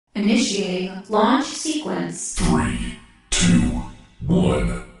Initiating launch sequence. 3, 2,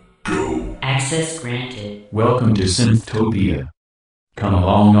 1, go. Access granted. Welcome to Synthtopia. Come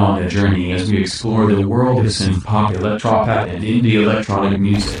along on a journey as we explore the world of synthpop, electropop, and indie electronic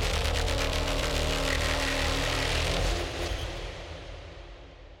music.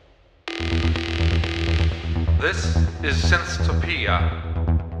 This is Synthtopia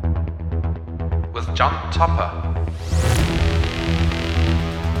with John Tupper.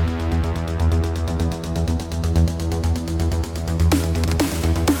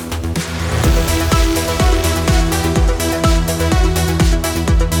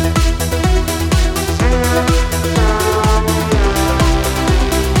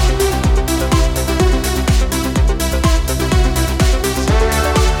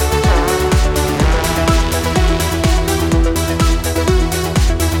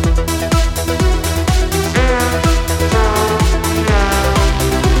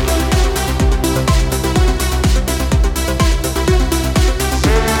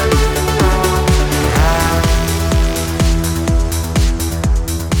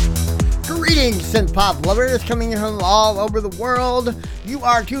 Synthpop lovers coming from all over the world. You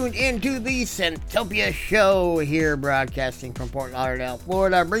are tuned into the Synthtopia show here, broadcasting from Fort Lauderdale,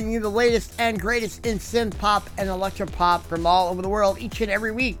 Florida, bringing you the latest and greatest in synthpop and electropop from all over the world each and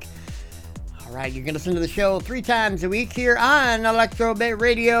every week. Alright, you can listen to the show 3 times a week here on Electrobit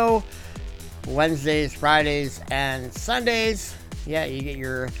Radio, Wednesdays, Fridays, and Sundays. Yeah, you get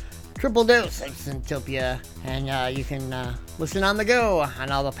your triple dose of Synthtopia, and you can listen on the go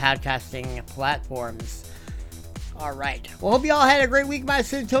on all the podcasting platforms. Alright, well, hope you all had a great week, my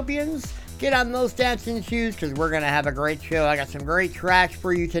Synthopians. Get on those dancing shoes, because we're going to have a great show. I got some great tracks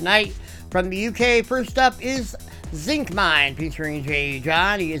for you tonight. From the UK, first up is Zinc Mind, featuring Jay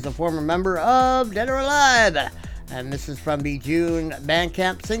John. He is a former member of Dead or Alive. And this is from the June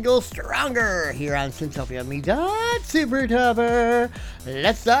Bandcamp single, Stronger, here on Synthtopia. Me dot Super Tupper.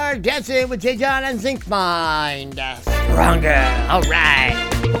 Let's start dancing with J. John and Zinc Mind. Stronger, alright.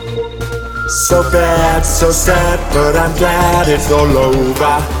 So bad, so sad, but I'm glad it's all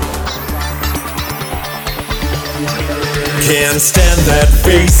over. Can't stand that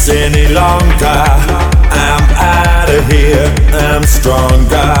face any longer. I'm out of here, I'm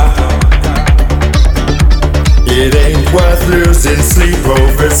stronger. It ain't worth losing sleep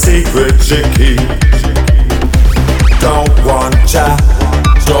over secrets you keep. Don't want ya,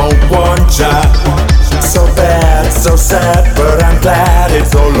 don't want ya. So bad, so sad, but I'm glad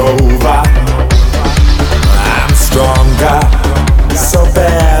it's all over. I'm stronger. So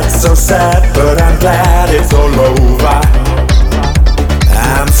bad, so sad, but I'm glad it's all over.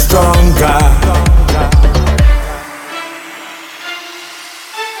 I'm stronger.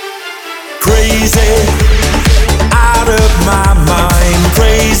 Crazy, out of my mind,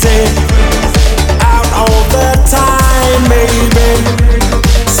 crazy, out all the time, maybe.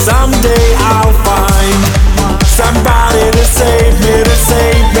 Someday I'll find somebody to save me, to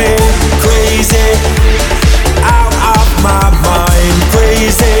save me. Crazy, out of my mind,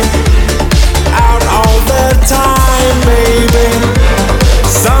 crazy, out all the time, maybe.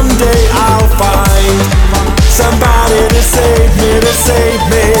 Someday I'll find somebody to save me, to save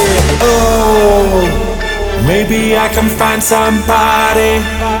me. Oh, maybe I can find somebody,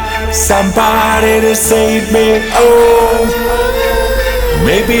 somebody to save me. Oh,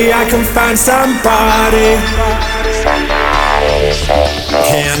 maybe I can find somebody, somebody to save me.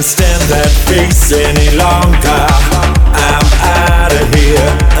 Can't stand that face any longer. I'm out of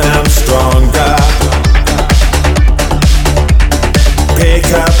here, I'm stronger.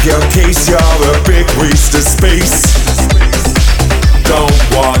 Pick up your case, you're a big waste of space. Don't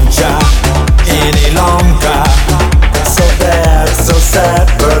want ya any longer. So bad, so sad,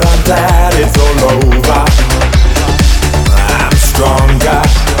 but I'm glad it's all over. I'm stronger.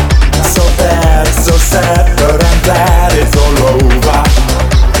 So bad, so sad, but I'm glad it's all over.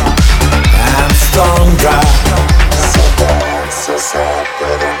 I'm stronger. So bad, so sad,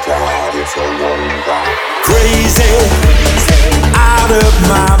 but I'm glad it's all over. Crazy, out of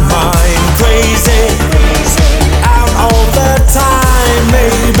my mind, crazy, out all the time,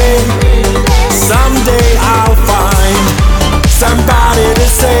 maybe. Someday I'll find somebody to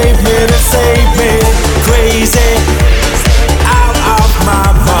save me, to save me. Crazy, out of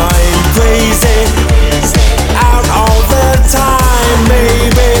my mind, crazy, out all the time,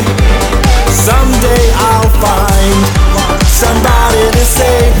 maybe. Someday I'll find somebody to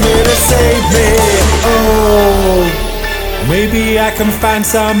save me, to save me. Oh, maybe I can find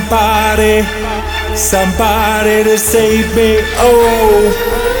somebody, somebody to save me. Oh,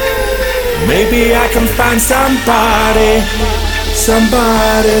 maybe I can find somebody,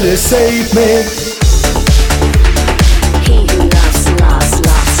 somebody to save me. He who loves, loves,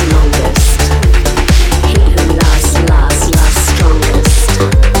 loves longest. He who loves, loves, loves strongest.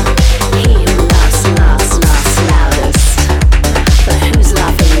 He who loves, loves, loves loudest. But who's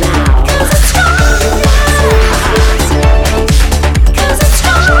loving now? 'Cause it's stronger. 'Cause it's stronger. 'Cause it's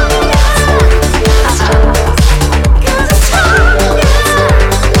stronger.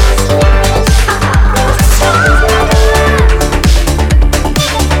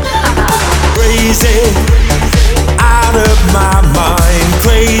 Crazy, out of my mind.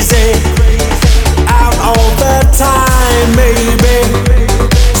 Crazy, out all the time. Maybe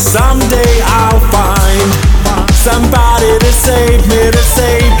someday I'll find somebody to save me, to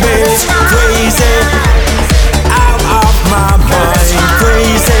save me. Crazy, out of my mind.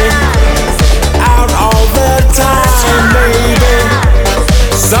 Crazy, out all the time. Maybe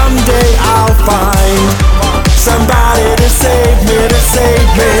someday I'll find somebody to save me, to save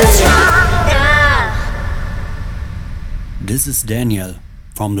me. This is Daniel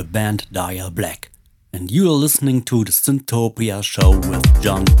from the band Dial Black, and you are listening to the Synthtopia show with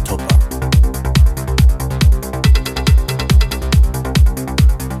John Tupper.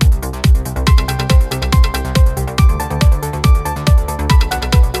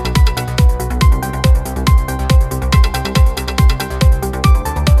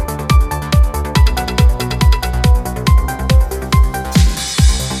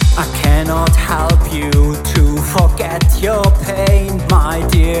 I cannot help you to forget your pain, my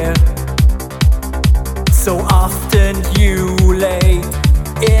dear. So often you lay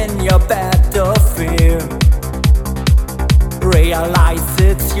in your bed of fear. Realize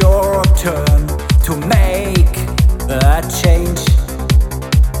it's your turn to make a change.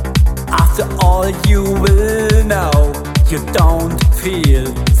 After all, you will know you don't feel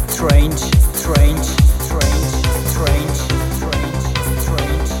strange, strange, strange, strange.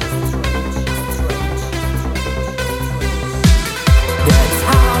 That's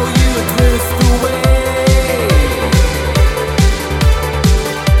how you drift away.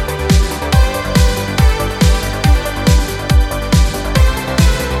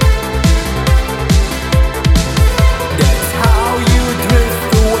 That's how you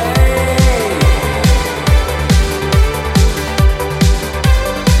drift away.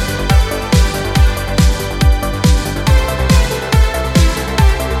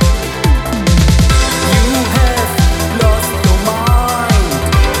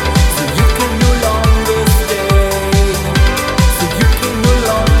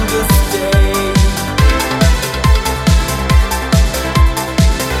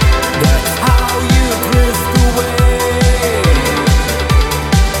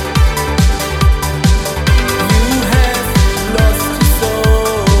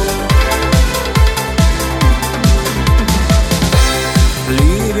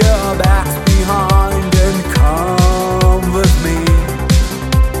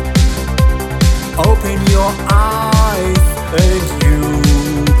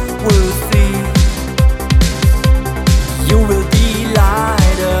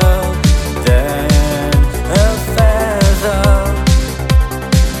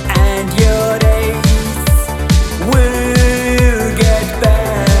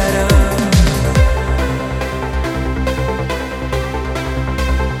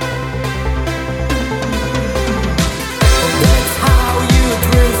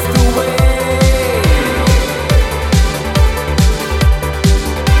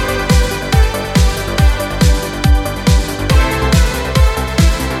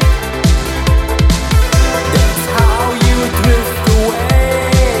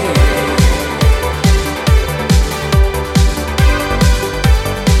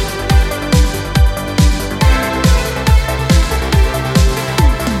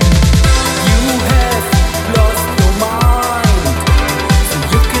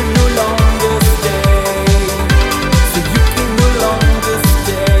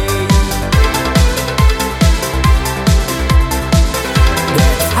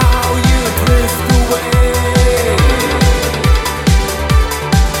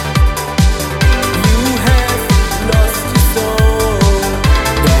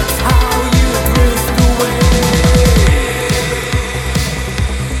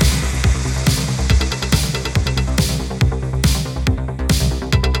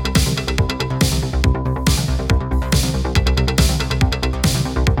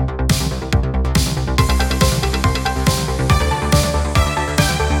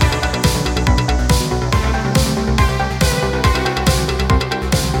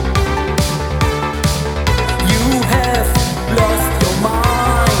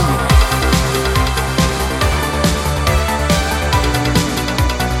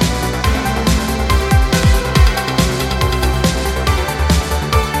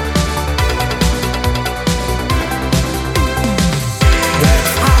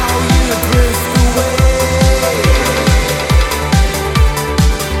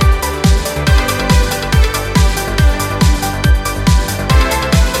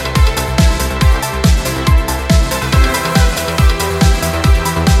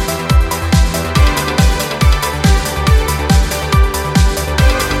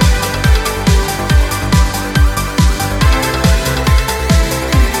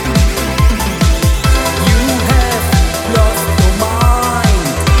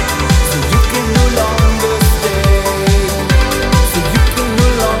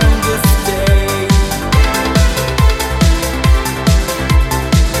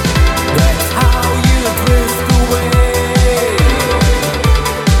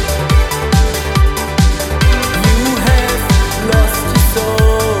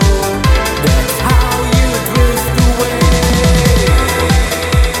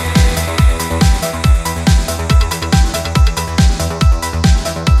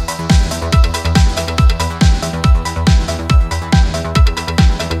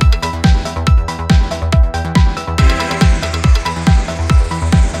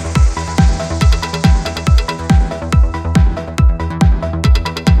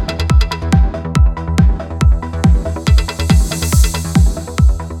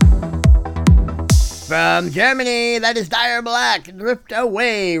 From Germany, that is Dire Black, Drift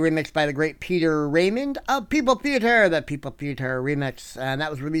Away, remixed by the great Peter Raymond of People Theater, the People Theater remix, and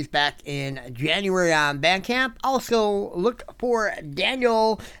that was released back in January on Bandcamp. Also, look for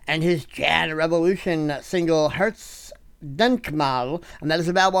Daniel and his Jan Revolution single, Herz Denkmal, and that is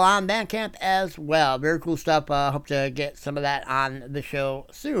available on Bandcamp as well. Very cool stuff. Hope to get some of that on the show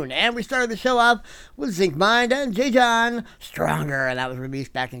soon. And we started the show off with Zinc Mind and J. John Stronger, and that was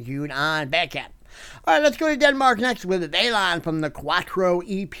released back in June on Bandcamp. All right, let's go to Denmark next with Valon from the Quattro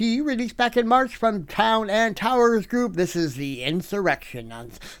EP, released back in March from Town and Towers Group. This is The Insurrection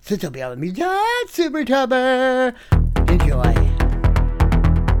on Synthtopia with me, John Super Tupper. Enjoy.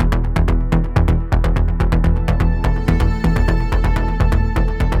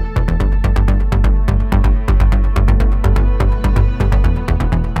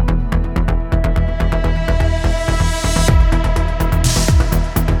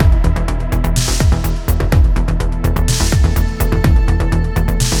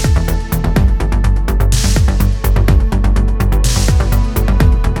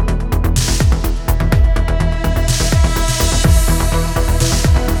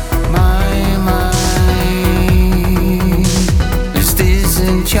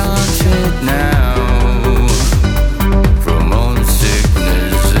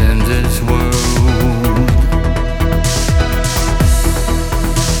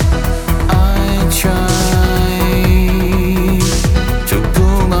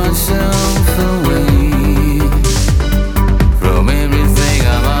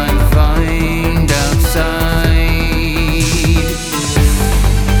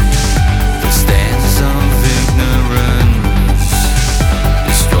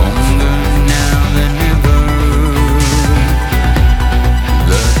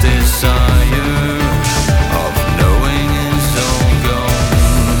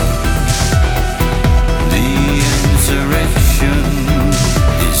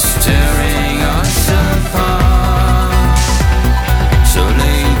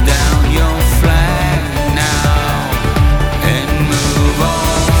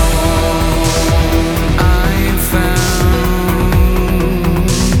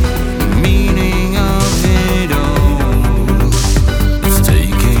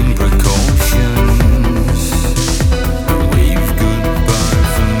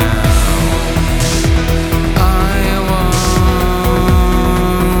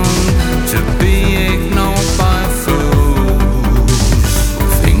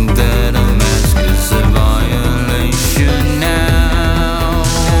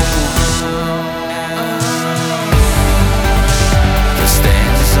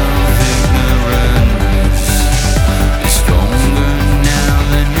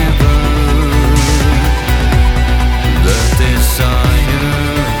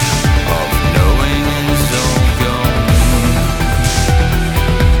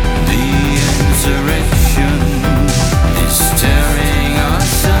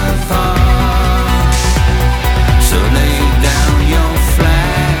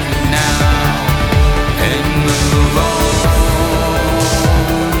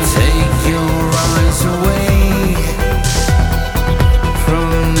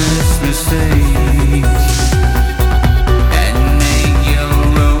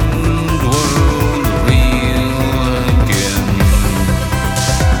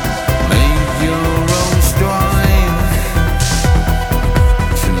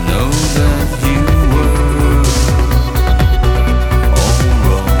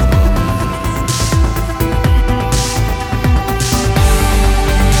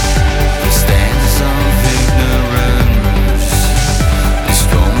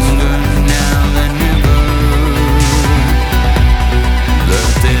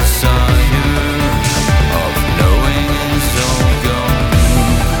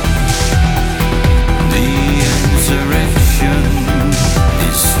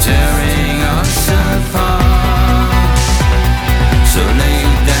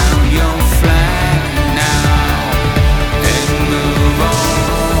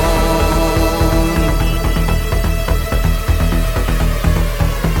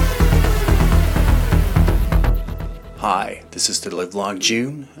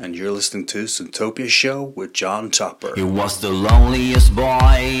 June, and you're listening to Synthtopia Show with John Tupper. He was the loneliest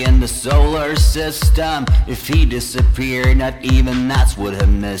boy in the solar system. If he disappeared, not even nuts would have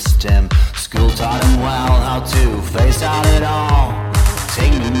missed him. School taught him well how to face out it all,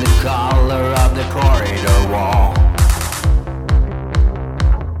 taking the color of the corridor wall.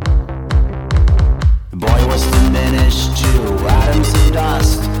 The boy was diminished to atoms of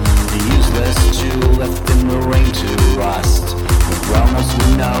dust, the useless tool left in the rain to rust. The grown-ups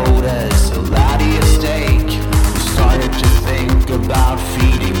would notice a lot he is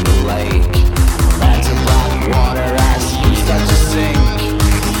lake. Lands of black water as you start to sink.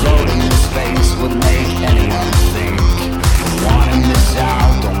 Floating in space would make anyone think. Don't wanna miss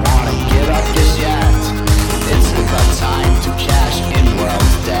out, don't wanna give up just yet. It's about time to cash in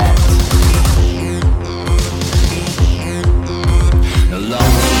world's debt. The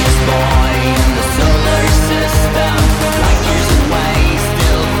loneliest boy in the solar system, light years away,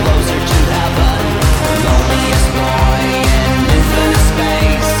 still closer to heaven. The loneliest boy in infinite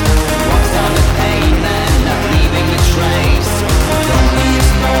space, walks down the pavement, not leaving a trace. The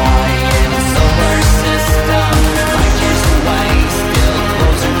loneliest boy in the solar system, light years away, still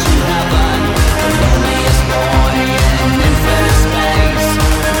closer to heaven. The loneliest boy in infinite space,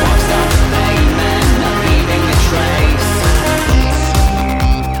 walks down the pavement, not leaving a trace.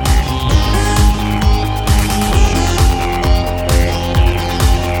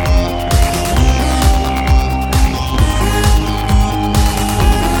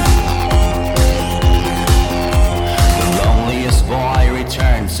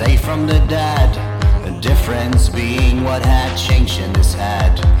 Safe from the dead, the difference being what had changed in his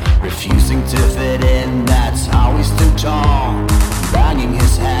head. Refusing to fit in, that's how he stood tall, banging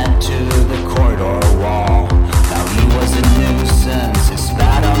his head to the corridor wall. Now he was a nuisance, he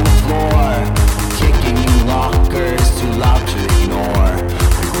spat on the floor, kicking in lockers too loud to ignore.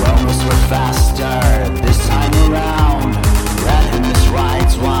 The groans were faster this time around, read him his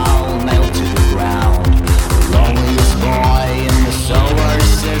rights while nailed to the ground. The loneliest boy in the solar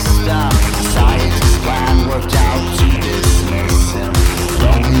system, society's plan worked out to dismiss him. The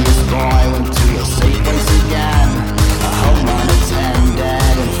loneliest boy went to a safe place again, a home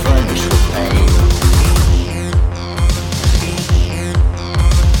unattended and furnished with pain.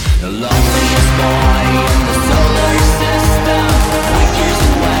 The loneliest boy in the solar system, light years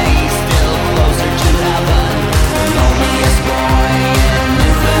away, still closer to heaven. The loneliest boy in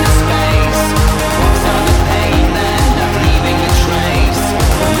infinite space, walks on the pavement, not leaving a trace.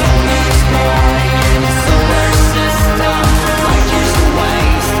 The loneliest boy in the solar system, light years away,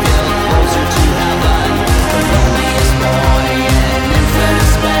 still closer to heaven. The loneliest boy in infinite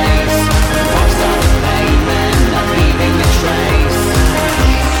space, walks on the pavement, not leaving a trace.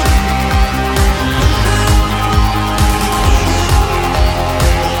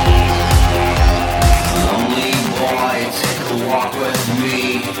 Lonely boy, take a walk with me.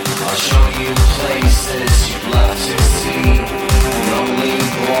 I'll show you places you'd love to see. Lonely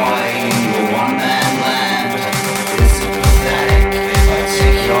boy in your one-man land. Is it pathetic if I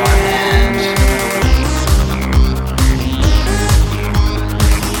take your hand?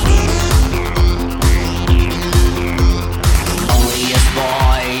 Loneliest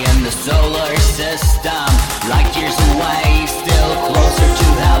boy in the solar system, light years away, still closer to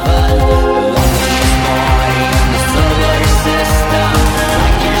heaven. The loneliest boy in the solar system,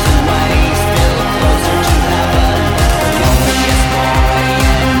 light years away, still closer to heaven. The loneliest boy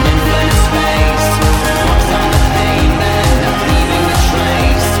in infinite space, walks on the pavement, not leaving a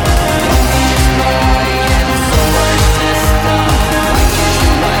trace. The loneliest boy in the solar system, light years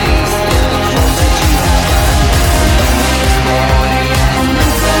away, still closer to heaven. The loneliest boy in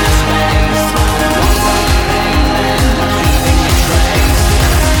infinite space, walks on the pavement, not leaving a trace.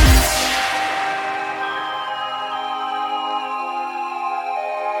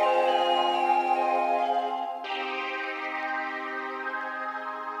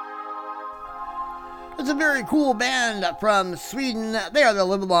 It's a very cool band from Sweden. They are the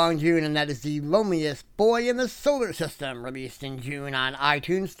Live Along June, and that is the Loneliest Boy in the Solar System, released in June on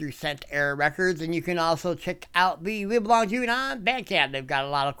iTunes through Scent Air Records. And you can also check out the Live Along June on Bandcamp. They've got a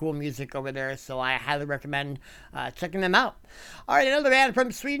lot of cool music over there, so I highly recommend checking them out. All right, another band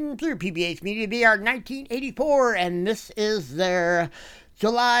from Sweden through PBH Media. They are 1984, and this is their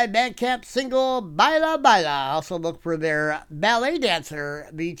July Bandcamp single, Baila Baila. Also look for their Ballet Dancer,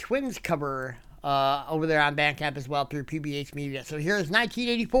 the Twins cover, over there on Bandcamp as well through PBH Media. So here's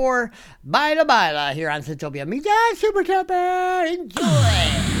 1984, Baila Baila, here on Synthtopia. Media Super Tupper.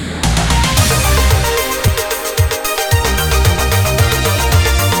 Enjoy!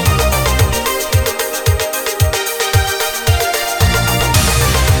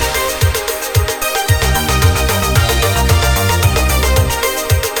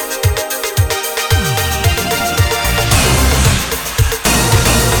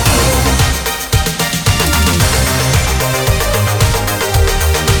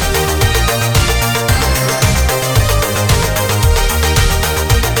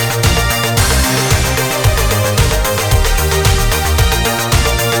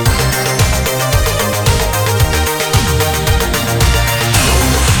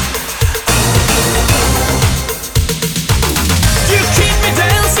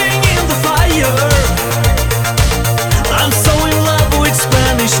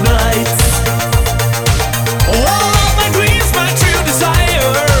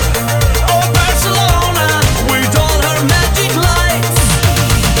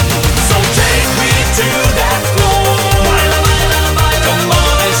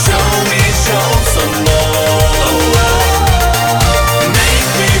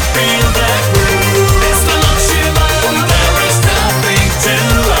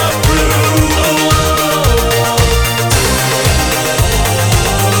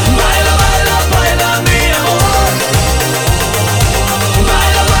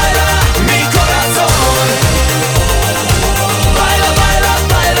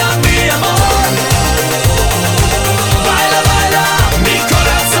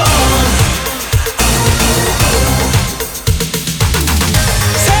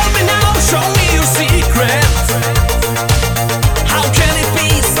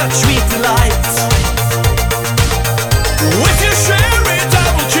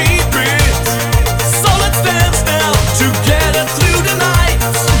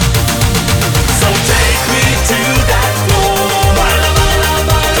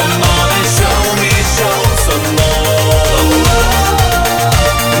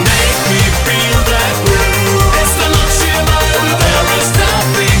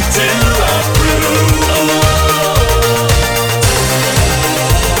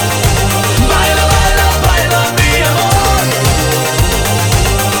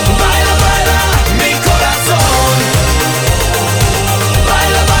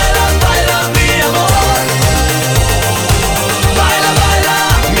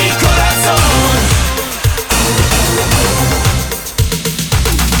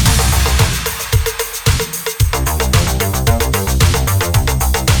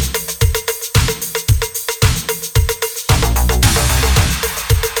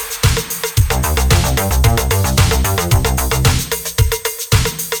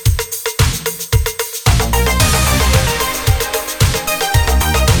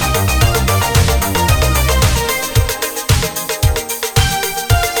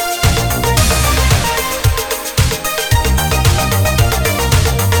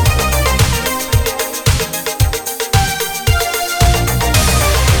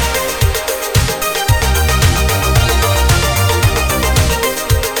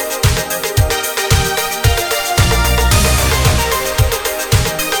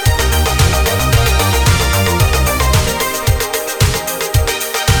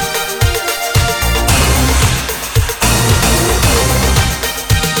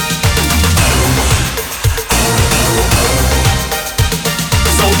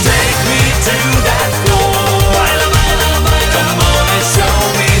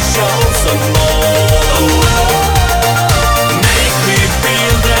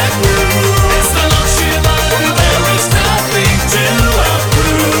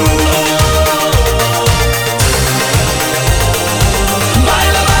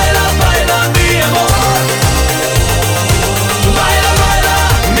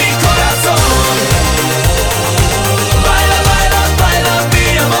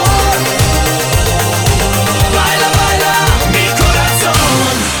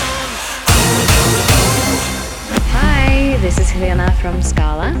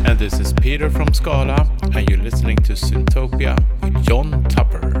 This is Peter from Scala, and you're listening to Synthtopia with John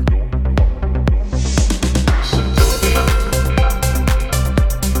Tupper.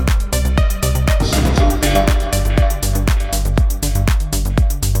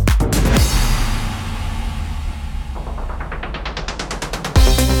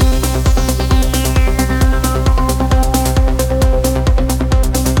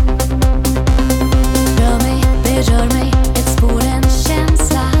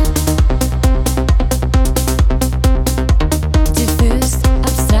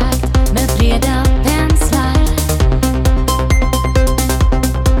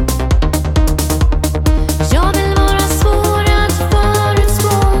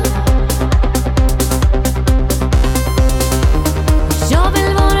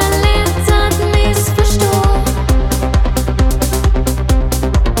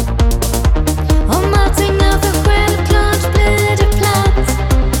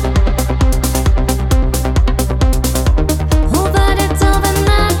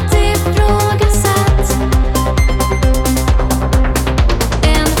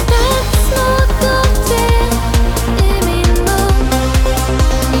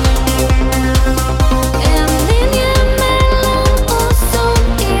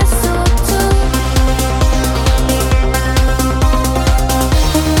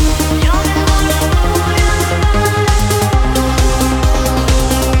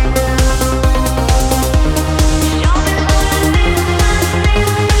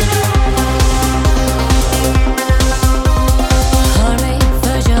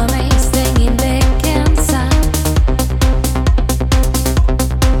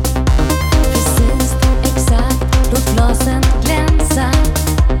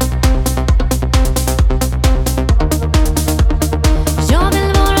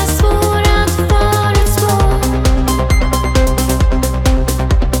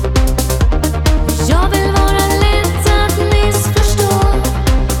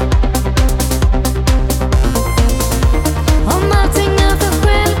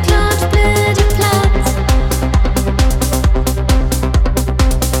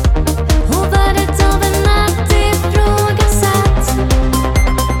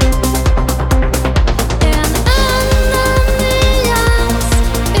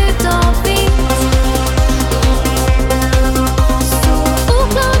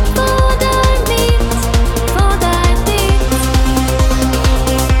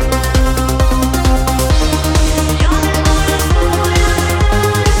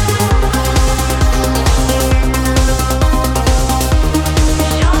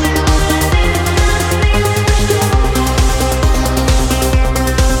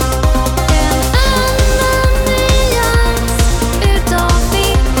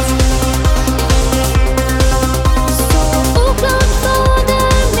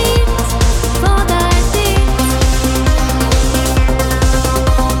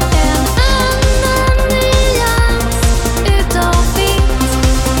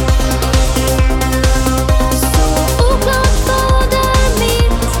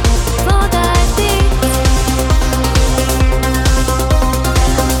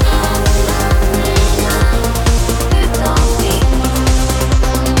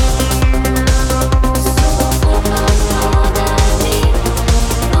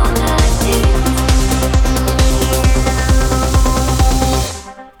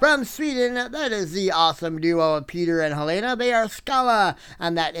 From Sweden, that is the awesome duo of Peter and Helena. They are Scala,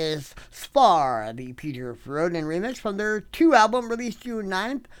 and that is Spar, the Peter Froden remix from their 2 album released June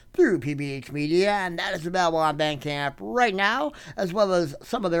 9th through PBH Media, and that is available on Bandcamp right now, as well as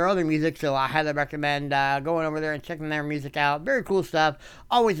some of their other music, so I highly recommend going over there and checking their music out. Very cool stuff.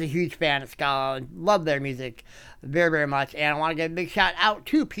 Always a huge fan of Scala, and love their music very, very much, and I want to give a big shout out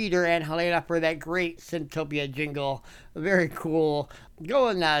to Peter and Helena for that great Synthtopia jingle. Very cool. Go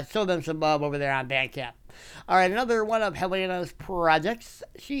and show them some love over there on Bandcamp. All right, another one of Helena's projects.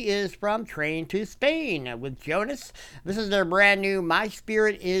 She is from Train to Spain with Jonas. This is their brand new My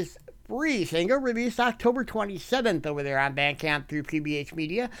Spirit Is Free single, released October 27th over there on Bandcamp through PBH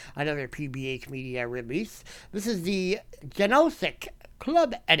Media. Another PBH Media release. This is the Genosic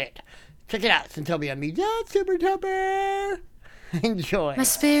Club Edit. Check it out, Synthtopia Media, Super Tupper. Enjoy. My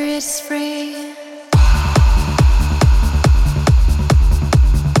spirit's free.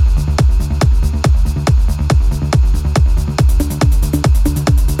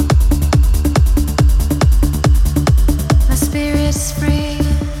 My spirit's free.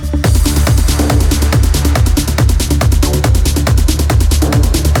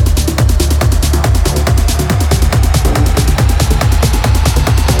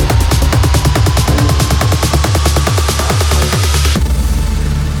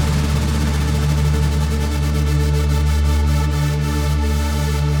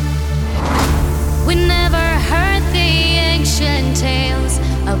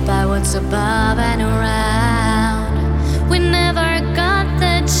 worlds above and around. We never got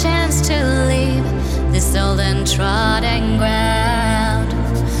the chance to leave this old and trodden ground.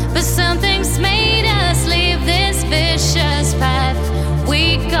 But some things made us leave this vicious path.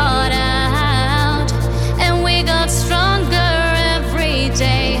 We got out, and we got stronger every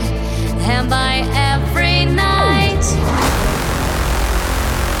day, and by every night.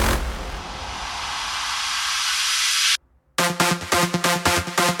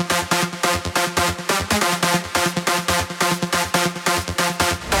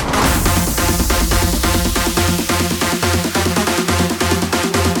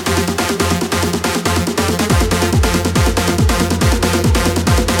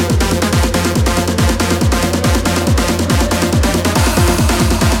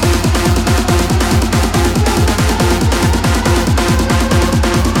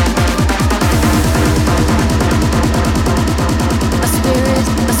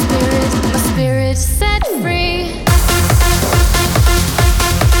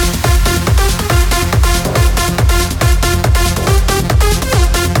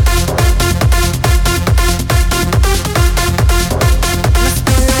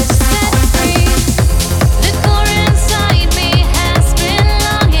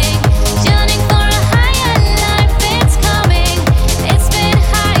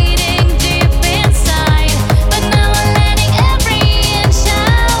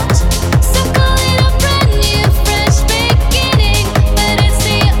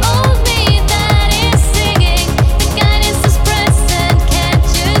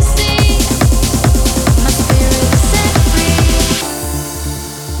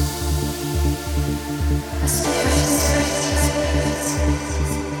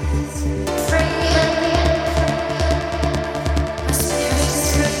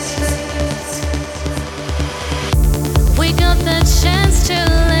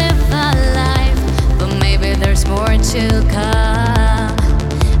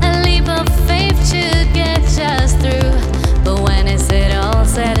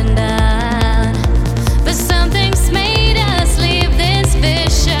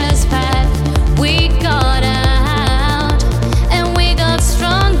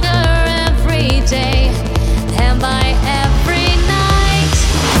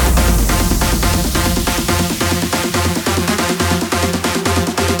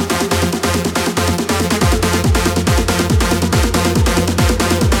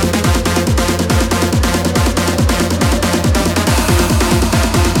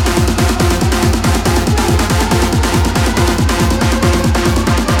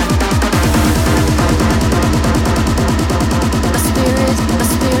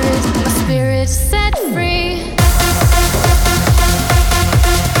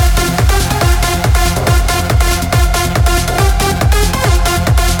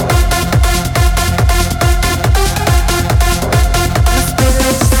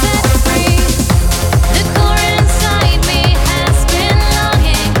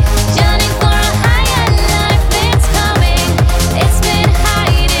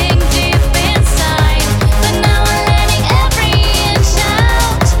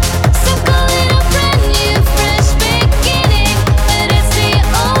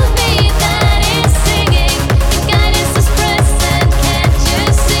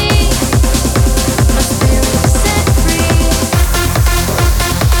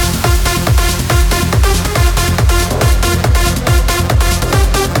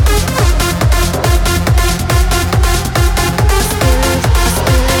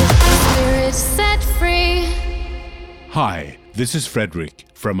 Hi, this is Frederick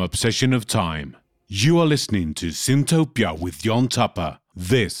from Obsession of Time. You are listening to Synthtopia with John Tupper.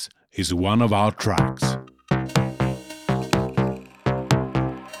 This is one of our tracks.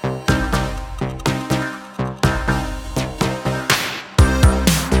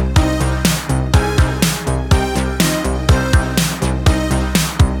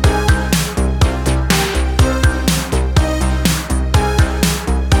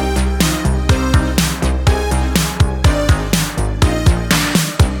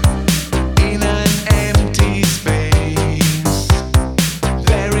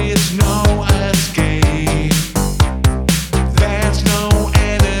 There is no escape.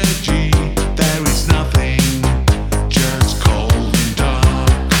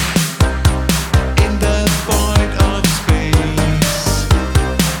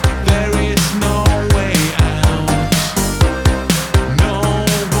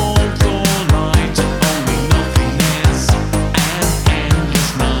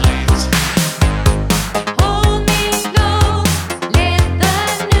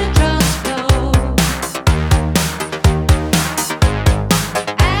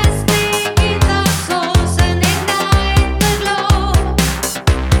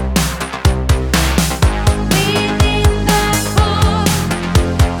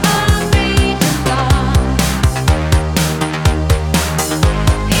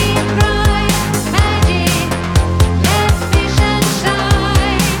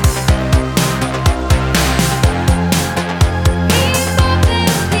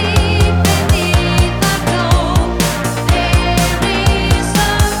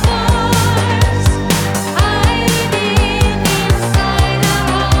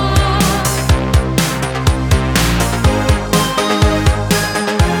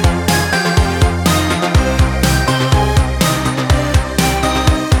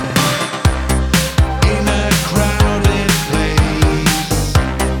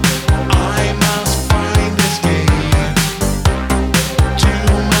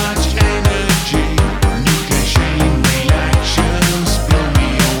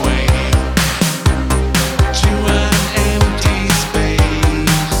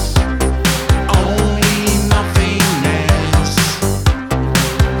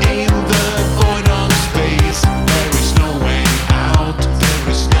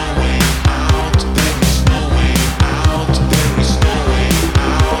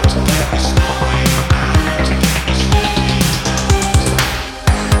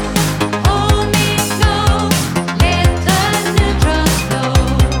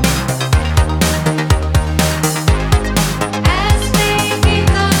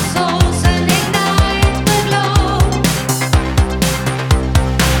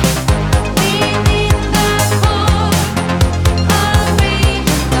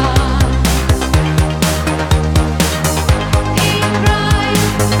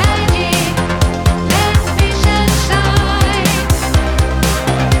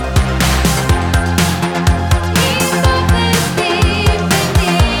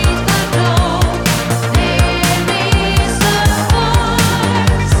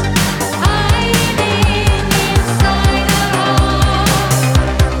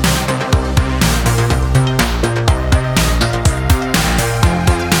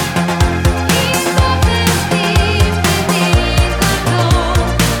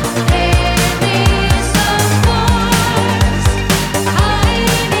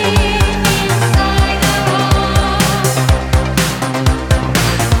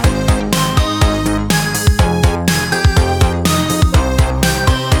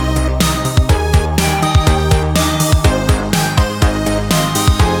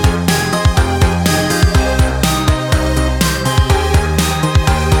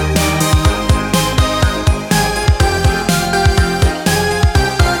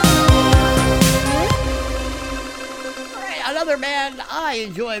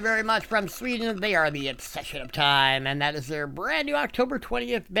 enjoy very much from Sweden. They are the Obsession of Time, and that is their brand new October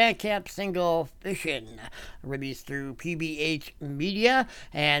 20th Bandcamp single, Fishin', released through PBH Media.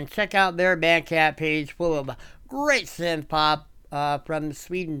 And check out their Bandcamp page full of great synth pop from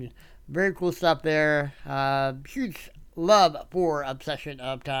Sweden. Very cool stuff there. Huge love for Obsession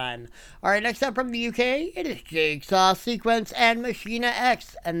of Time. Alright, next up from the UK, it is Jigsaw Sequence and Machina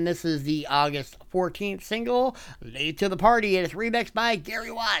X, and this is the August 14th single, Late to the Party. It is remixed by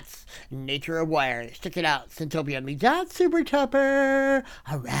Gary Watts, Nature of Wires. Check it out, Synthtopia, me dot Super Tupper.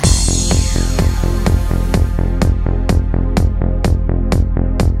 Alright.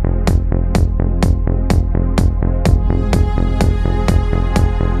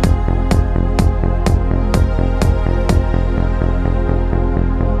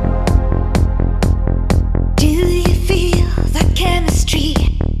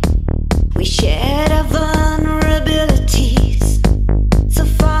 We shared our vulnerabilities, so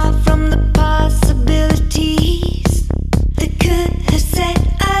far from the possibilities that could have set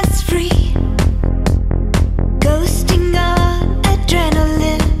us free. Ghosting on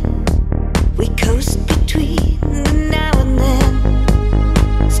adrenaline, we coast between the now and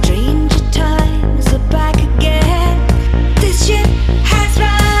then. Stranger times are back again. This ship has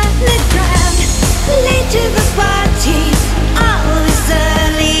run aground. Late to the party, always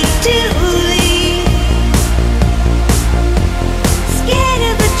early to leave. Scared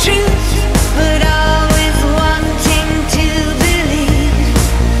of the truth, but always wanting to believe.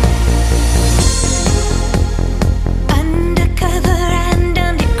 Undercover and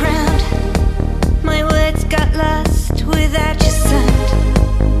underground, my words got lost without your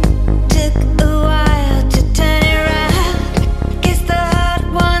sound. Took a while to turn it around. Guess the heart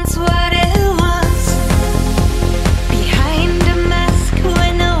wants what it wants. Behind a mask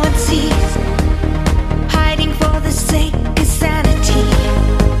where no one sees, hiding for the sake of sanity.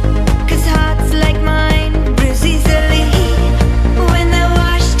 'Cause hearts like mine bruise easily when they're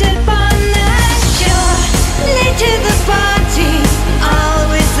washed up on the shore. Late to the party,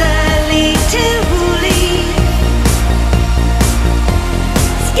 always early to leave.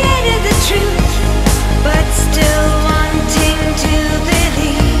 Scared of the truth, but still wanting to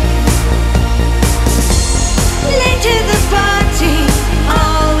believe. Late to the party,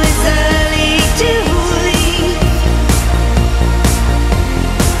 always early to leave.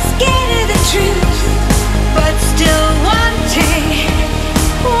 Scared of the truth, but still wanting, yeah.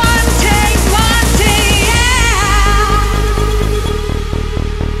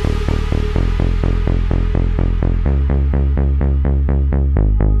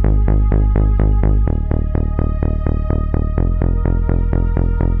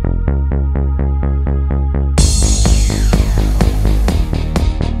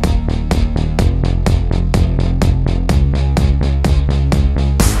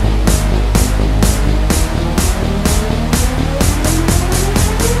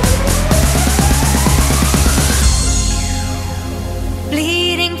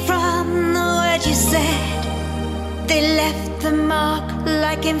 Bleeding from the word you said, they left the mark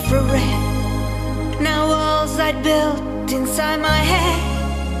like infrared. Now walls I'd built inside my head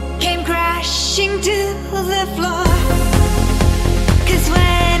came crashing to the floor. 'Cause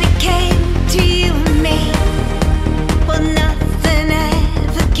when it came to you and me, well, nothing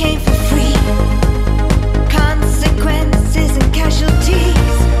ever came for free. Consequences and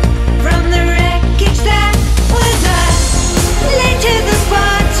casualties from the wreckage that was us. Late to the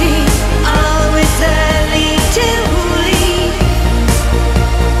party, always early to leave.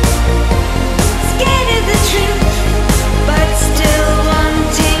 Scared of the truth, but still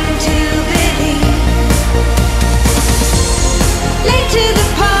wanting to believe. Late to the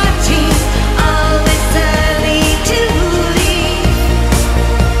party, always early to leave.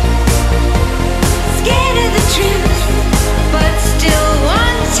 Scared of the truth, but still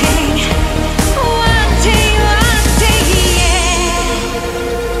wanting, yeah.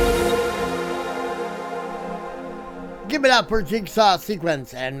 Give it up for Jigsaw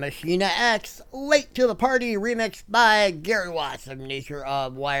Sequence and Machina X, Late to the Party, remixed by Gary Watts of Nature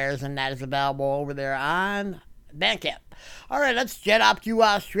of Wires, and that is available over there on Bandcamp. Alright, let's jet up to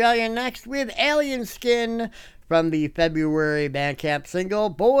Australia next with Alien Skin from the February Bandcamp single,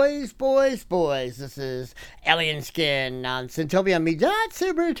 Boys, Boys, Boys. This is Alien Skin on Synthtopia, me dot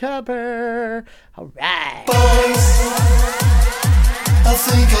Super Tupper. Alright. Boys, I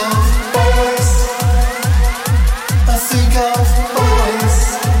think of boys. I think of boys.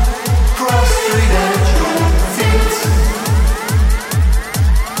 Cross street at your feet.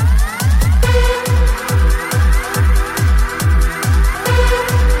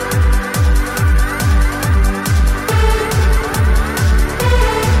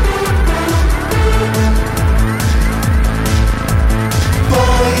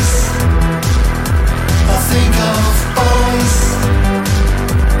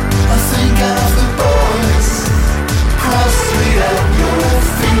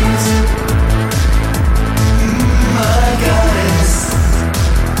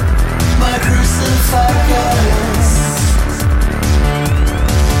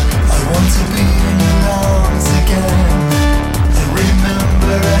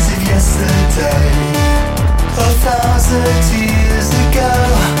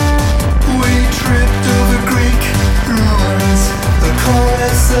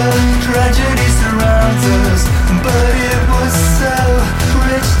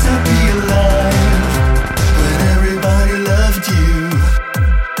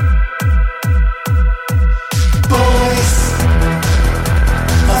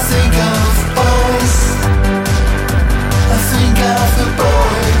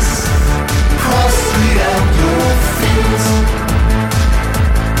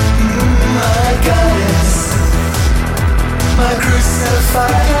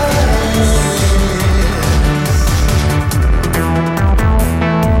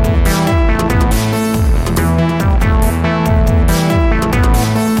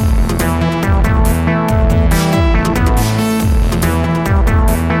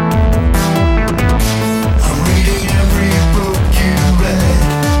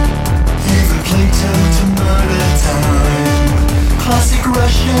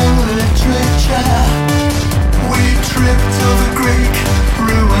 ancient literature. We tripped over Greek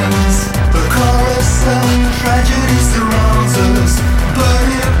ruins. The chorus of tragedy surrounds us, but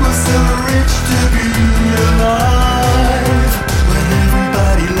it was so rich to be alive when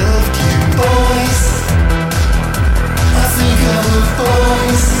everybody loved you, boys. I think of the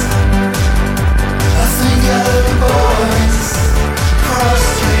boys. I think of the boys.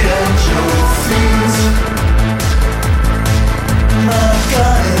 Prostrate at your feet, my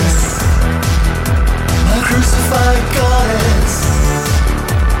goddess, my crucified goddess.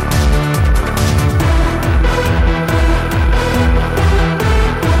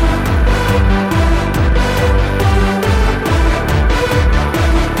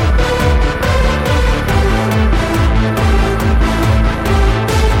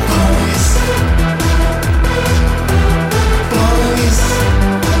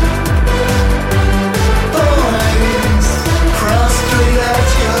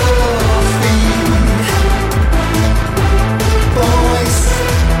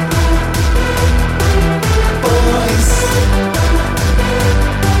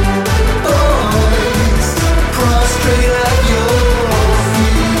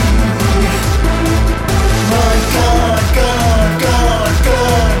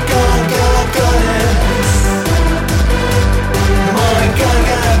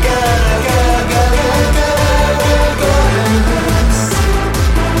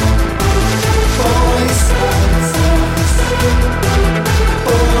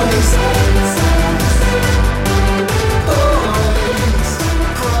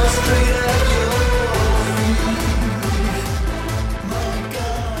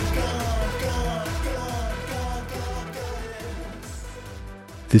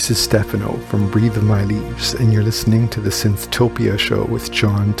 This is Stefano from Breathe of My Leaves, and you're listening to the Synthtopia show with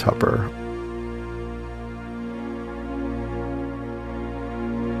John Tupper.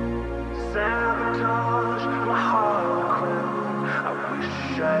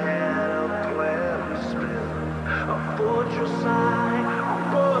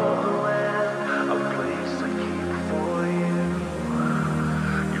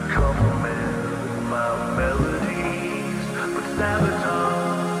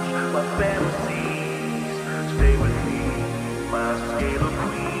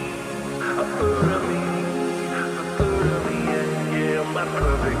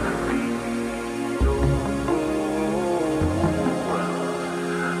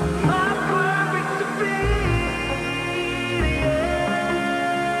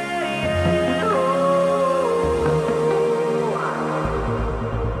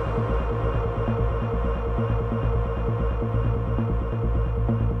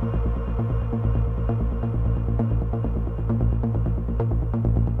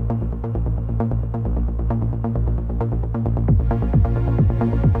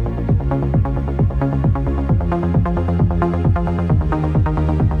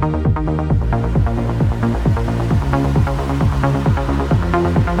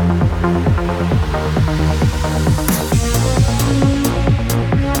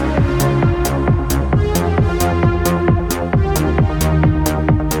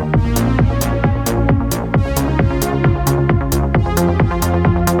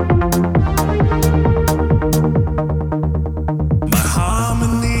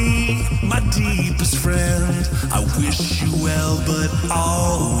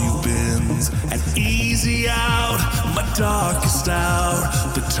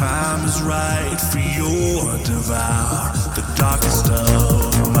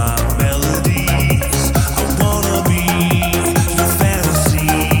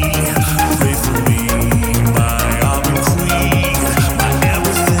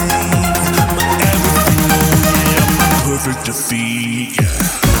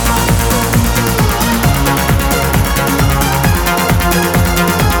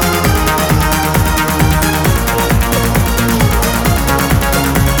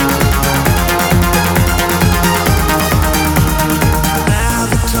 Now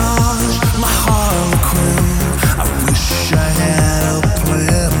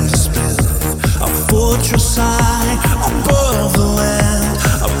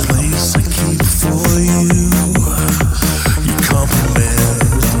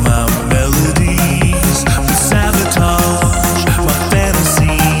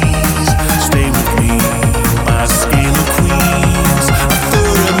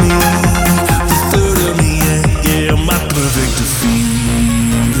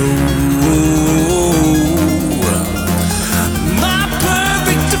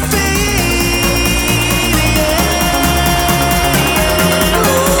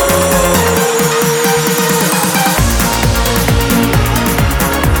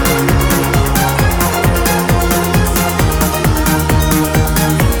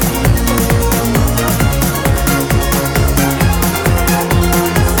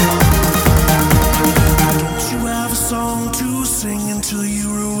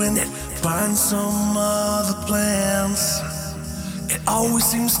and find some other plans. It always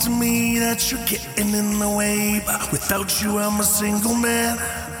seems to me that you're getting in the way, but without you I'm a single man.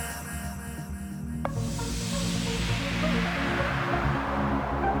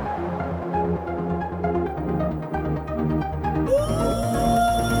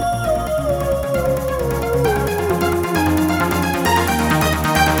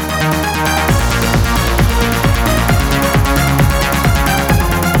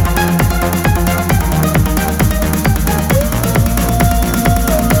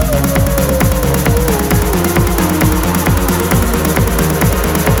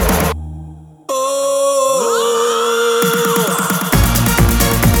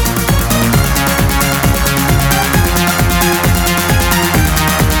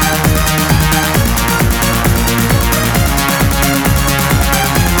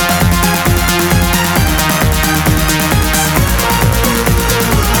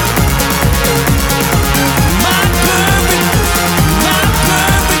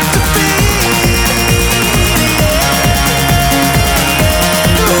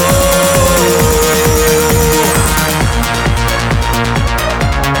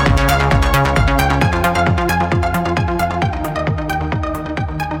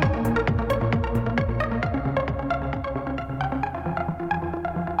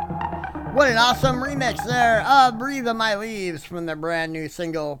 What an awesome remix there of Breathe on My Leaves from the brand new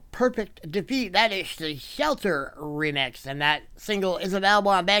single Perfect Defeat. That is the Shelter remix, and that single is available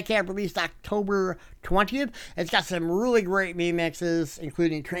on Bandcamp, released October 20th. It's got some really great remixes,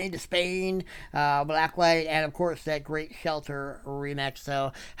 including Train to Spain, Blacklight, and of course that great Shelter remix.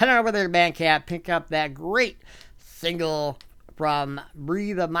 So head on over there to Bandcamp, pick up that great single from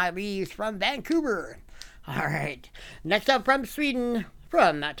Breathe on My Leaves from Vancouver. All right, next up from Sweden,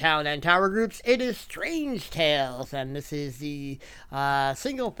 from Town and Tower Groups, it is Strange Tales, and this is the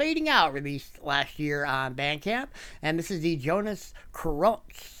single Fading Out, released last year on Bandcamp, and this is the Jonas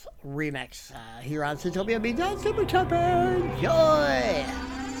Krotz remix here on Synthtopia. Be done, Super Tupper. Enjoy!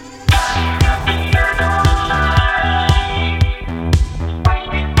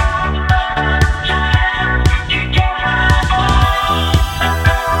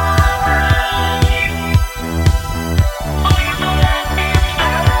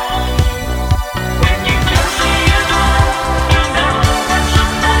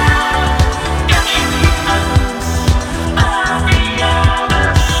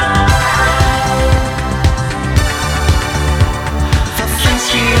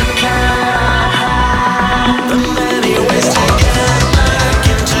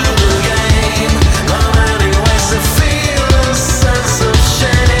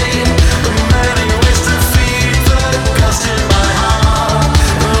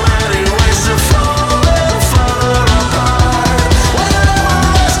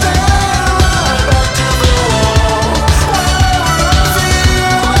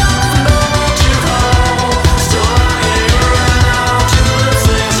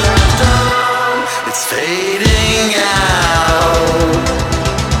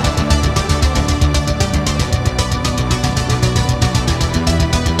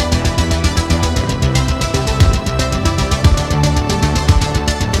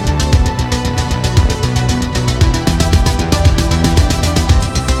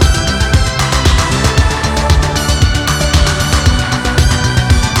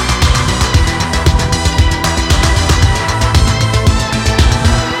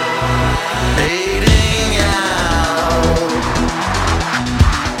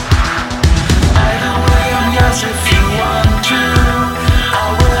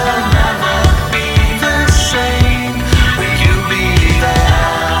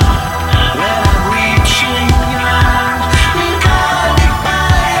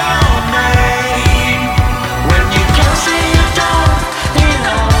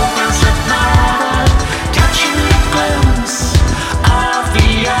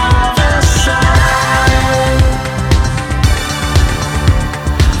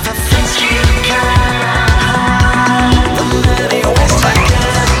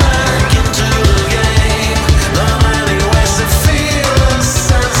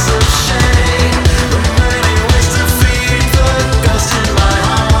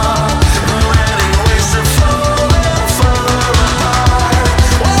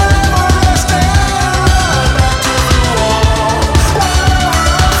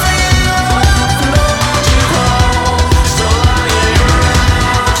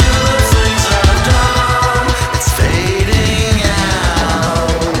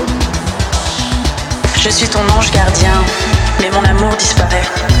 Je suis ton ange gardien, mais mon amour disparaît.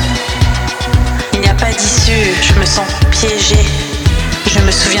 Il n'y a pas d'issue, je me sens piégée. je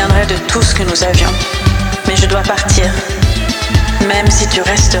me souviendrai de tout ce que nous avions. Mais je dois partir, même si tu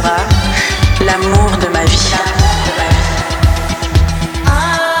resteras l'amour de ma vie.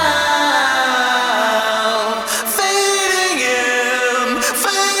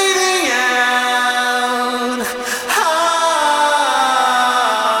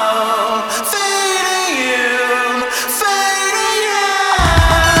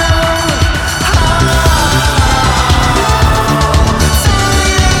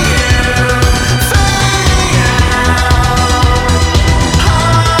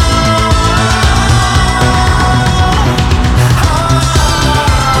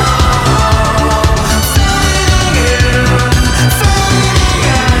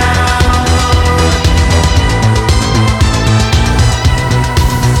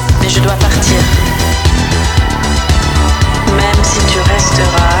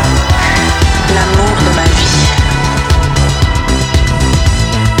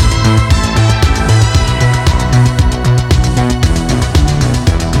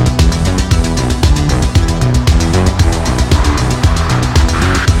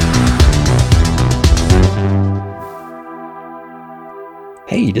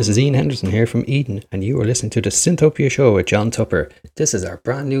 Hey, this is Ian Henderson here from Eden, and you are listening to the Synthtopia Show with John Tupper. This is our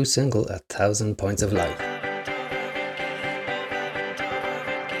brand new single, 1,000 Points of Light.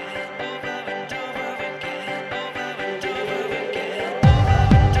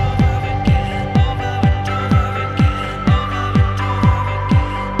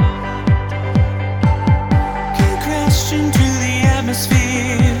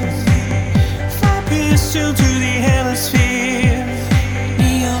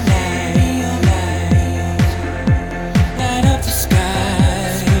 Light up the sky.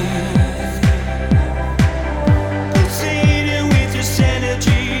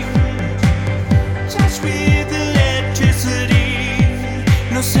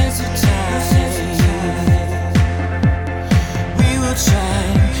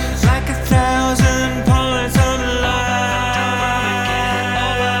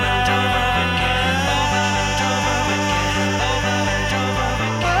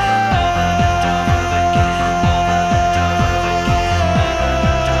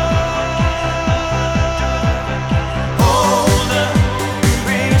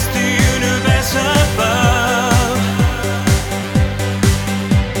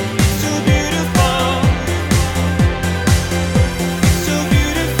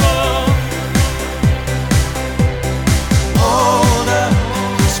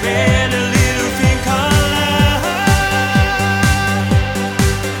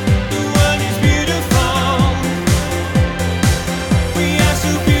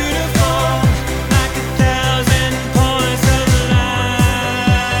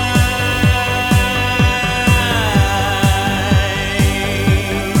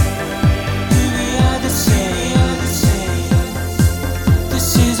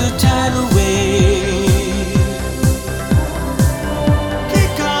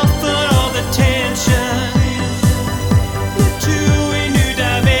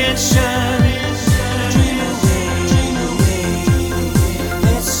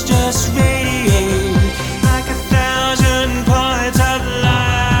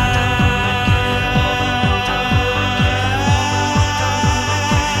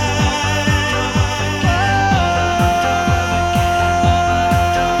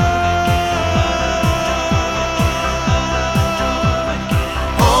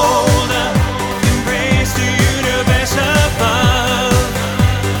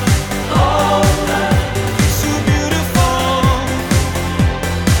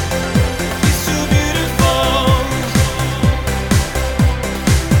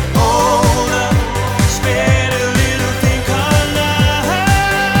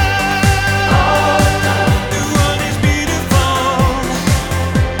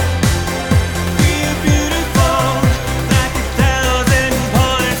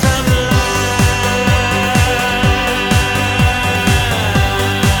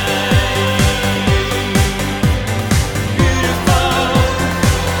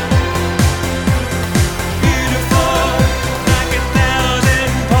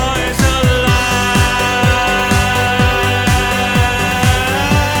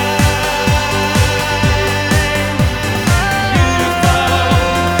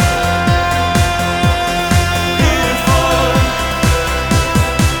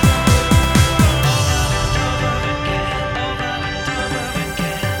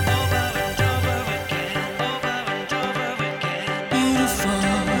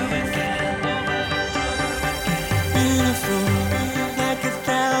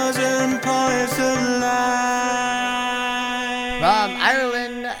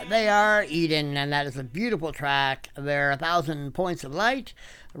 They are Eden, and that is a beautiful track. They're 1,000 Points of Light,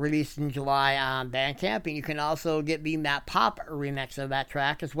 released in July on Bandcamp, and you can also get the Matt Pop remix of that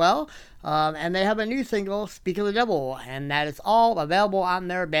track as well. And they have a new single, Speak of the Devil, and that is all available on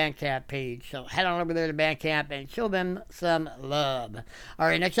their Bandcamp page. So head on over there to Bandcamp and show them some love. All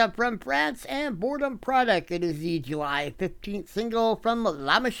right, next up from France and Boredom Product, it is the July 15th single from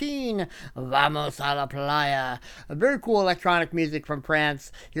La Machine, Vamos a la Playa. A very cool electronic music from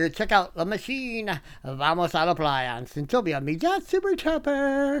France. Here, check out La Machine, Vamos a la Playa on Synthtopia. Me just Super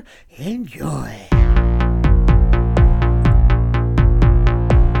Tupper. Enjoy.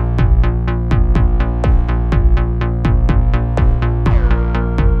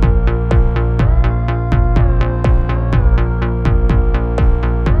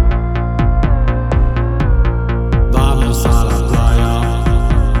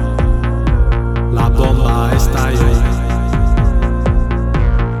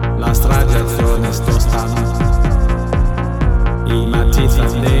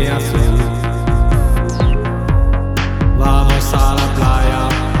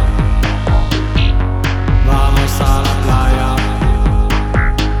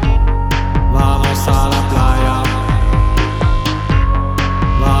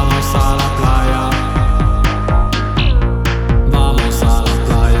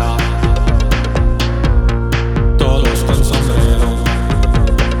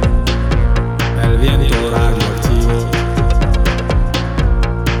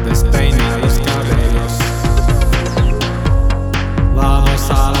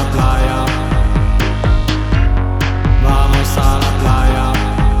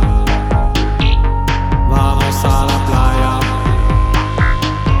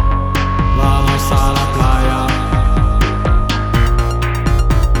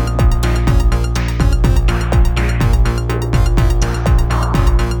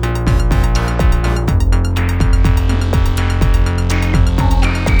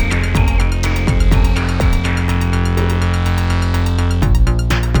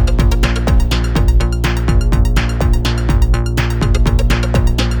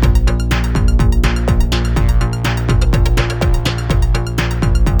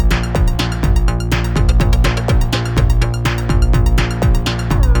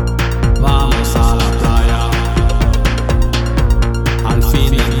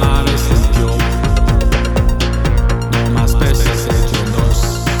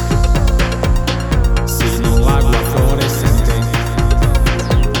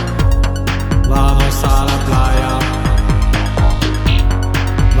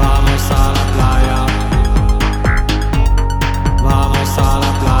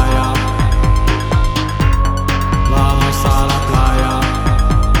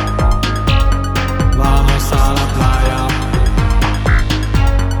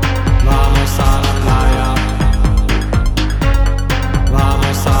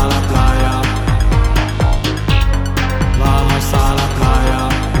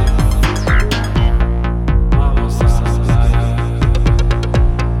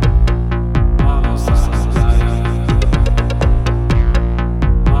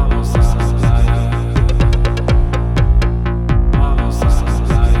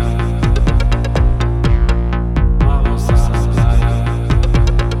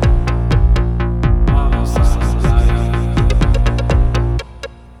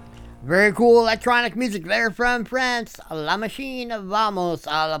 Very cool electronic music there from France. La Machine, Vamos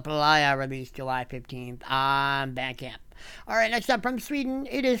a la Playa, released July 15th on Bandcamp. Alright, next up from Sweden,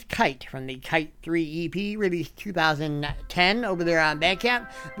 it is Kite from the Kite 3 EP, released 2010 over there on Bandcamp.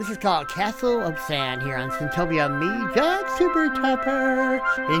 This is called Castle of Sand here on Synthtopia. Me, Jack Super Tupper.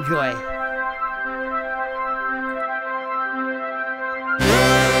 Enjoy.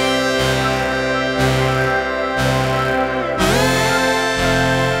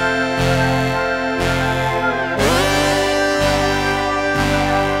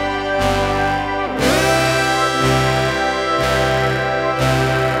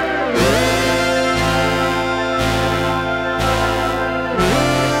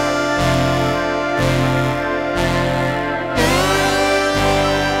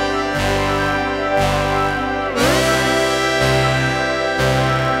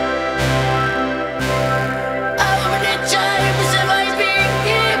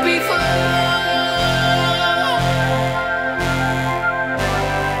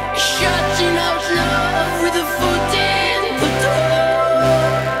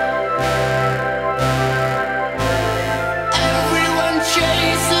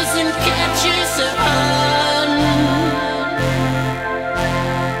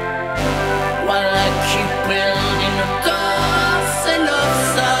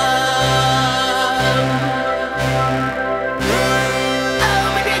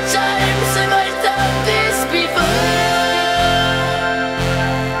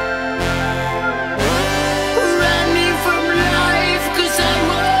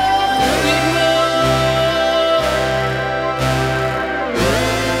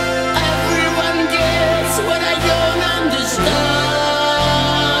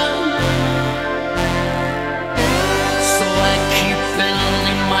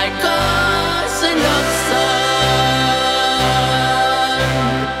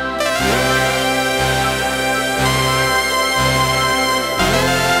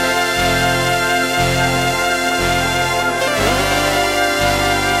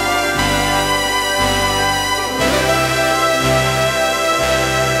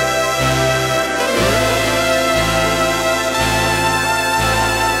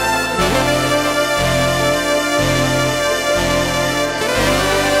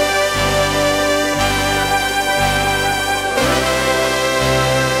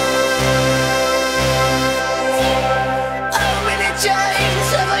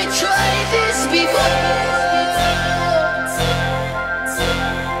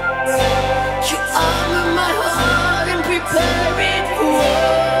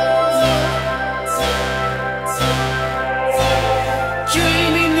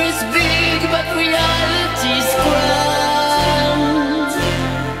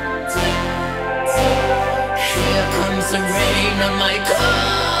 the rain on my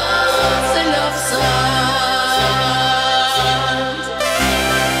coffin of sand.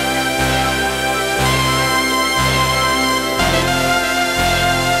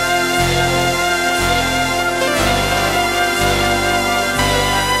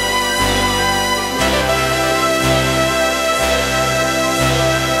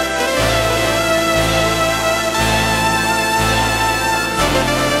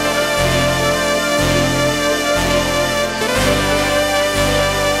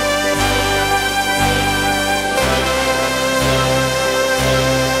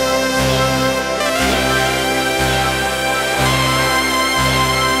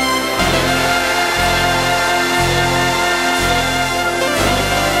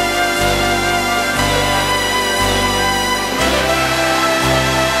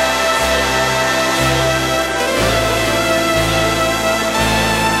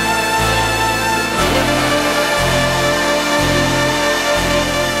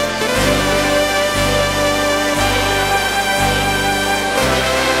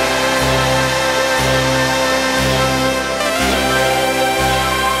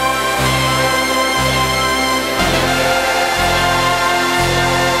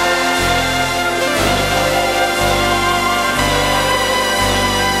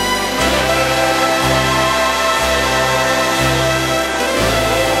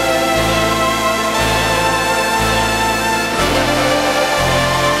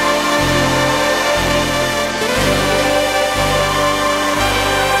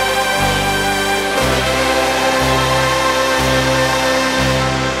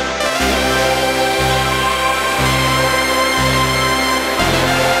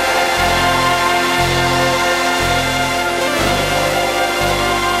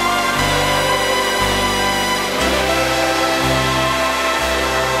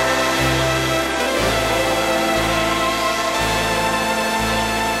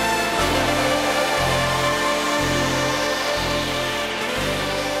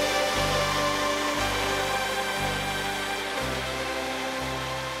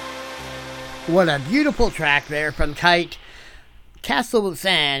 What a beautiful track there from Kite, Castle of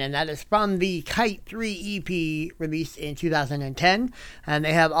Sand, and that is from the Kite 3 EP released in 2010. And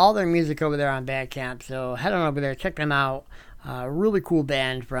they have all their music over there on Bandcamp, so head on over there, check them out. Really cool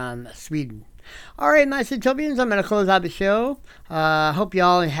band from Sweden. Alright, my Synthopians, I'm going to close out the show. Hope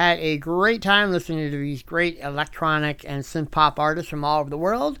y'all had a great time listening to these great electronic and synth pop artists from all over the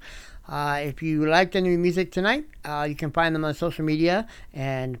world. If you liked any music tonight, you can find them on social media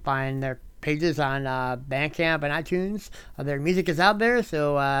and find their pages on Bandcamp and iTunes. Their music is out there,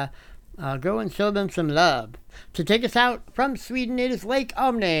 so go and show them some love. To take us out from Sweden, it is Lake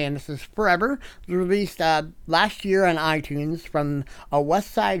Omne, and this is Forever. It was released last year on iTunes from a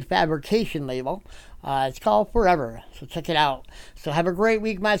West Side Fabrication label. It's called Forever, so check it out. So have a great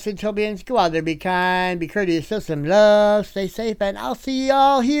week, my Synthopians. Go out there, be kind, be courteous, show some love, stay safe, and I'll see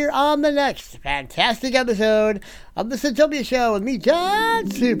y'all here on the next fantastic episode of the Synthopia Show with me,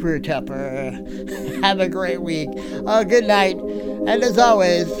 John Super Tupper. Have a great week, good night, and as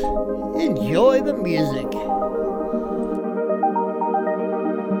always, enjoy the music.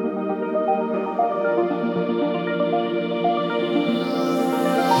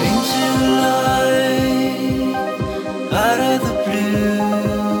 Out of the blue,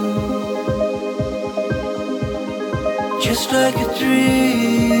 just like a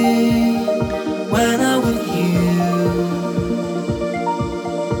dream when I'm with you.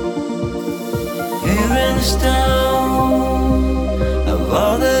 Here in this town, I've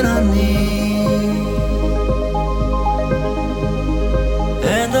all that I need,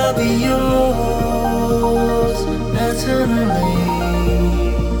 and I'll be yours eternally.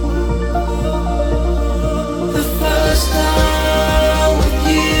 First time with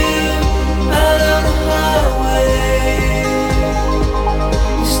you out on the highway.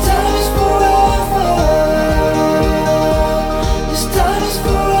 This time is forever. This time is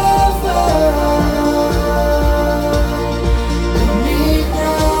forever.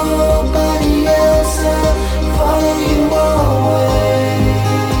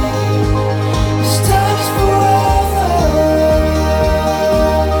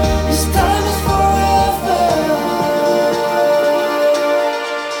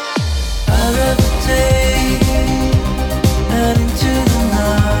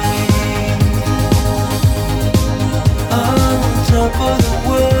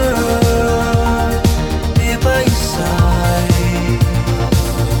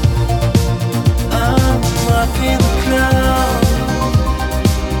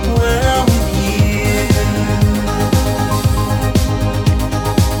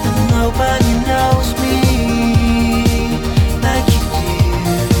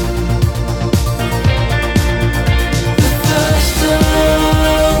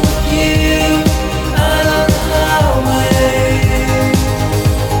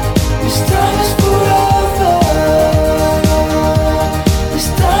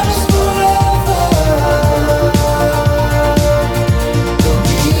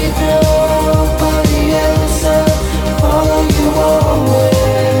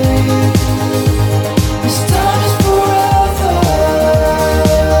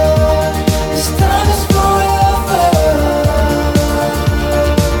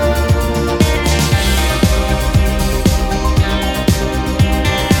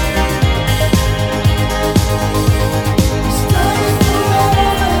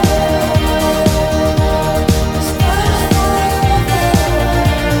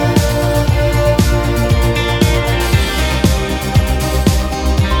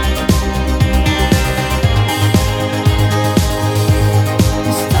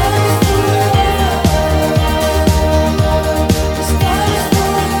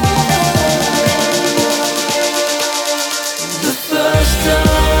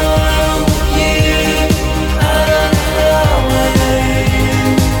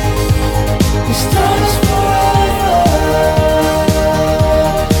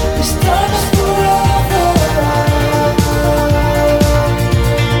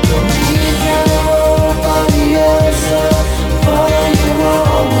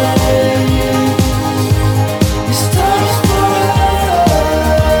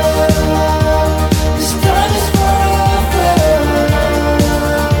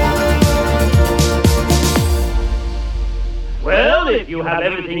 you have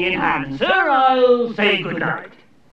everything in hand, sir, I'll say good night.